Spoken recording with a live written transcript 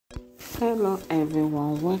Hello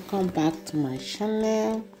everyone, welcome back to my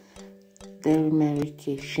channel, Dairy Mary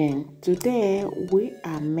Kitchen. Today we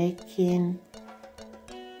are making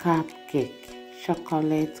cupcake,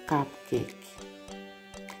 chocolate cupcake.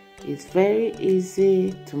 It's very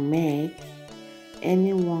easy to make.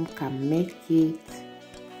 Anyone can make it.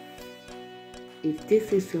 If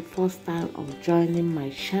this is your first time of joining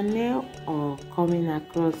my channel or coming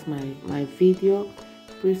across my video,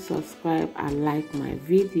 please subscribe and like my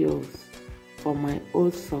videos. For my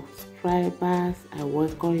old subscribers, I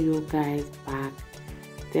welcome you guys back.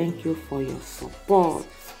 Thank you for your support.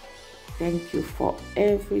 Thank you for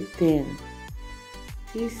everything.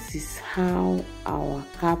 This is how our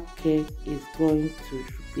cupcake is going to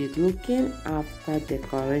be looking after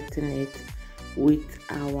decorating it with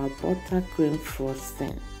our buttercream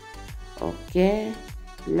frosting. Okay,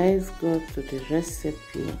 let's go to the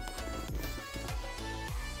recipe.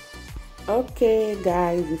 Okay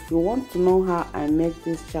guys, if you want to know how I make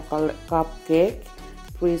this chocolate cupcake,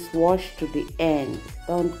 please watch to the end.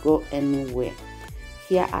 Don't go anywhere.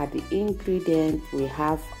 Here are the ingredients. We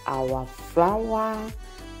have our flour,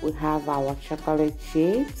 we have our chocolate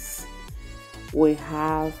chips, we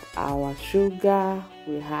have our sugar,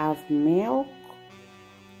 we have milk,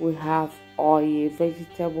 we have oil,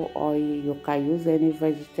 vegetable oil. You can use any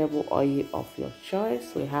vegetable oil of your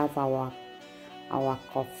choice. We have our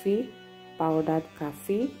coffee, powdered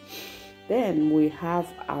coffee. Then we have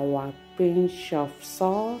our pinch of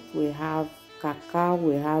salt, we have cacao,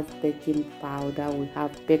 we have baking powder, we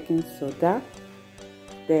have baking soda.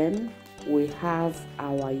 Then we have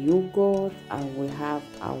our yogurt and we have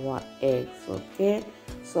our eggs. Okay,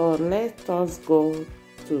 so let us go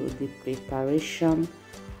to the preparation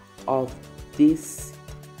of this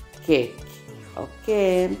cake.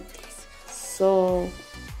 Okay, so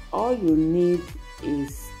all you need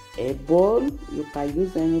is a bowl. You can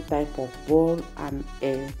use any type of bowl and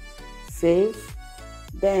a sieve.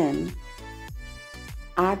 Then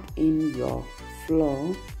add in your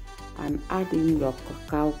flour and add in your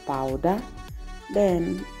cacao powder.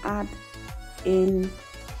 Then add in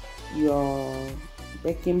your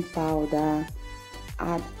baking powder,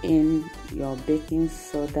 add in your baking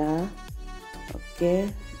soda.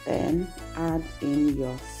 Okay, then add in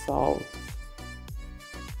your salt.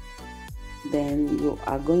 Then you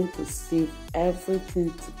are going to sieve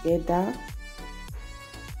everything together.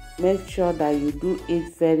 Make sure that you do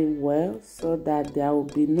it very well so that there will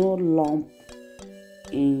be no lump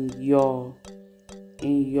in your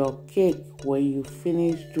cake when you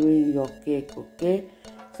finish doing your cake. Okay,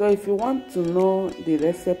 so if you want to know the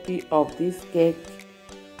recipe of this cake,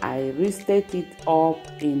 I restate it up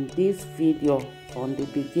in this video from the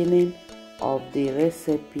beginning of the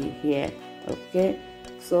recipe here. Okay,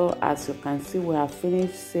 so as you can see, we have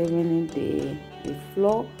finished sieving the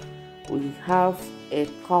flour. We have a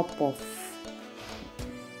cup of,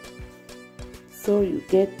 so you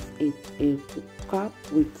get a cup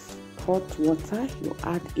with hot water. You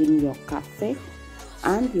add in your coffee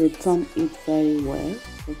and you turn it very well.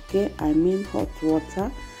 Okay, I mean hot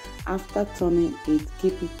water. After turning it,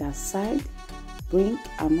 keep it aside. Bring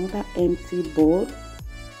another empty bowl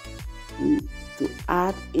to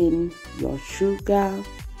add in your sugar.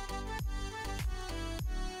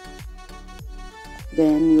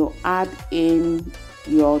 Then you add in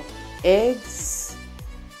your eggs,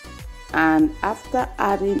 and after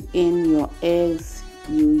adding in your eggs,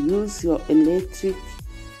 you use your electric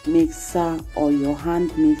mixer or your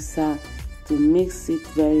hand mixer to mix it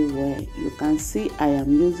very well. You can see I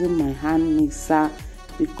am using my hand mixer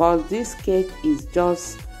because this cake is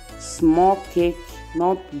just small cake,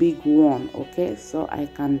 not big one. Okay, so I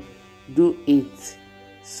can do it.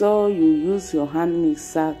 So you use your hand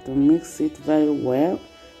mixer to mix it very well.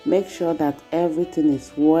 Make sure that everything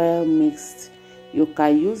is well mixed. You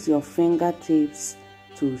can use your fingertips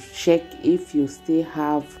to check if you still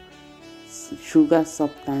have sugar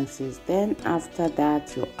substances. Then after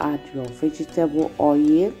that, you add your vegetable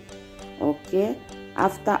oil. Okay,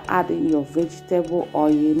 after adding your vegetable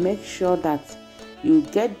oil, make sure that you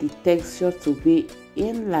get the texture to be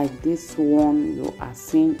in like this one you are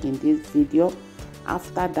seeing in this video.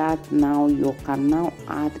 After that, now you can now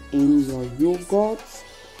add in your yogurt.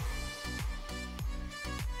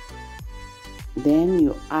 Then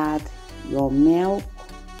you add your milk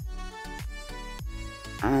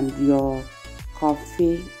and your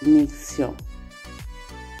coffee mixture.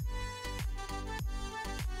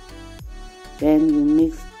 Then you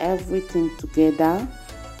mix everything together.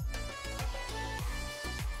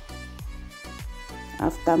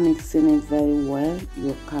 After mixing it very well,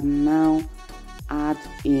 you can now add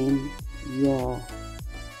in your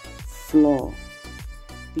flour.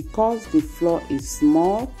 because the flour is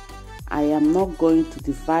small, I am not going to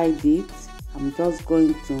divide it. I'm just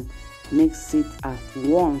going to mix it at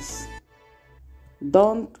once.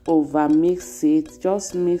 Don't over mix it,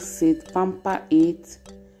 just mix it, pamper it,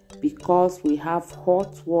 because we have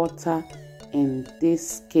hot water in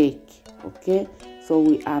this cake. Okay, so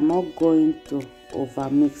we are not going to over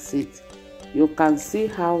mix it. You can see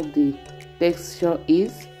how the texture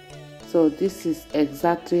is. So this is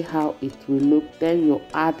exactly how it will look. Then you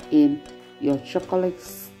add in your chocolate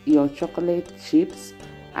chips.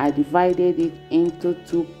 I divided it into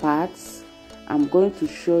 2 parts. I'm going to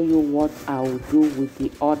show you what I will do with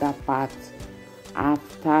the other part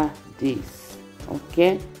after this.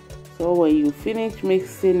 Okay, so when you finish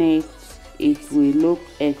mixing it, it will look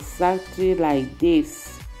exactly like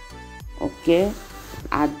this. Okay,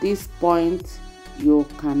 at this point you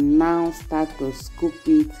can now start to scoop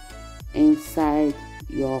it inside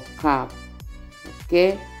your cup.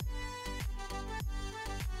 Okay,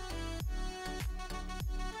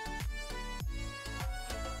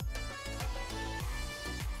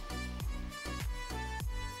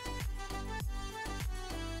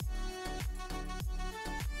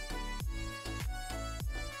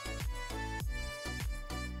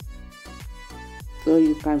 so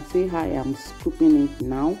you can see how I am scooping it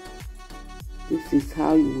now. This is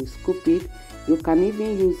how you will scoop it. You can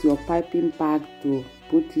even use your piping bag to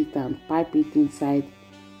put it and pipe it inside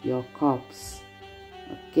your cups.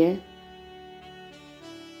 Okay,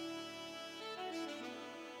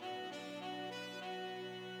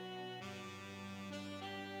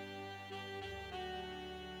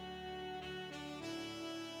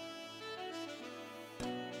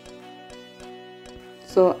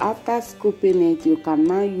 so after scooping it, you can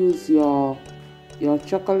now use your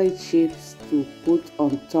chocolate chips to put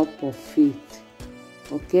on top of it.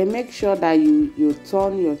 Okay, make sure that you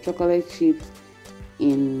turn your chocolate chips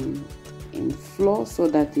in flour so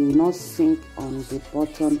that it will not sink on the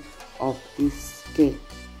bottom of this cake.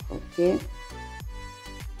 Okay,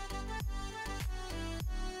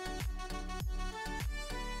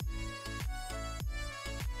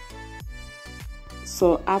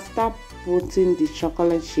 so after putting the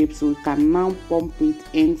chocolate chips, we can now pump it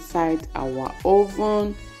inside our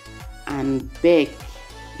oven and bake.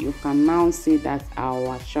 You can now see that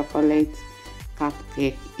our chocolate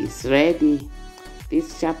cupcake is ready.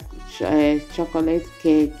 This chocolate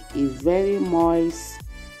cake is very moist,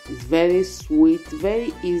 it's very sweet,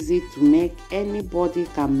 very easy to make. Anybody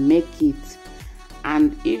can make it,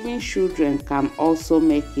 and even children can also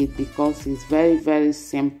make it because it's very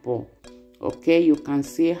simple. Okay, you can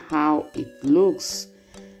see how it looks.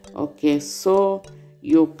 Okay, so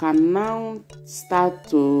you can now start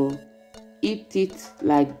to eat it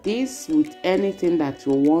like this with anything that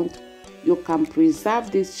you want. You can preserve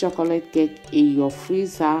this chocolate cake in your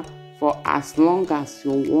freezer for as long as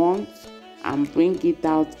you want and bring it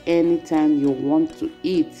out anytime you want to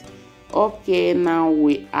eat. Okay, now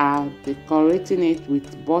we are decorating it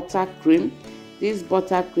with buttercream. This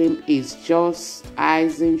buttercream is just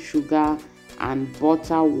icing sugar and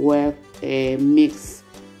butter well mix,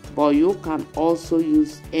 but you can also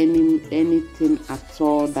use anything at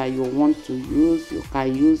all that you want to use. You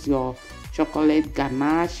can use your chocolate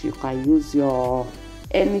ganache, you can use your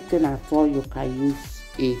anything at all, you can use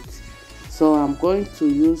it. So I'm going to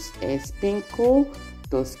use a sprinkle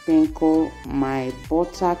to sprinkle my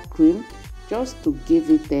buttercream just to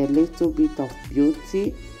give it a little bit of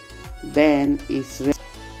beauty. Then it's ready.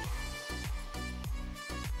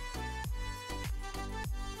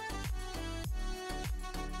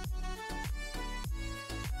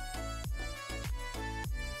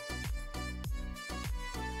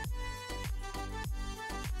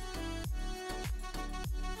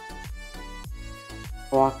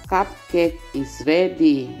 Our cupcake is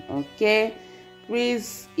ready. Okay,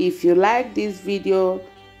 please, if you like this video,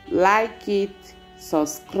 like it,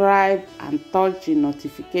 subscribe and touch the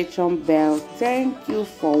notification bell. Thank you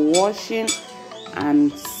for watching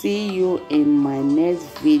and see you in my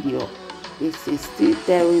next video. This is still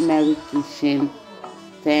Terry Mary Kitchen.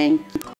 Thank you.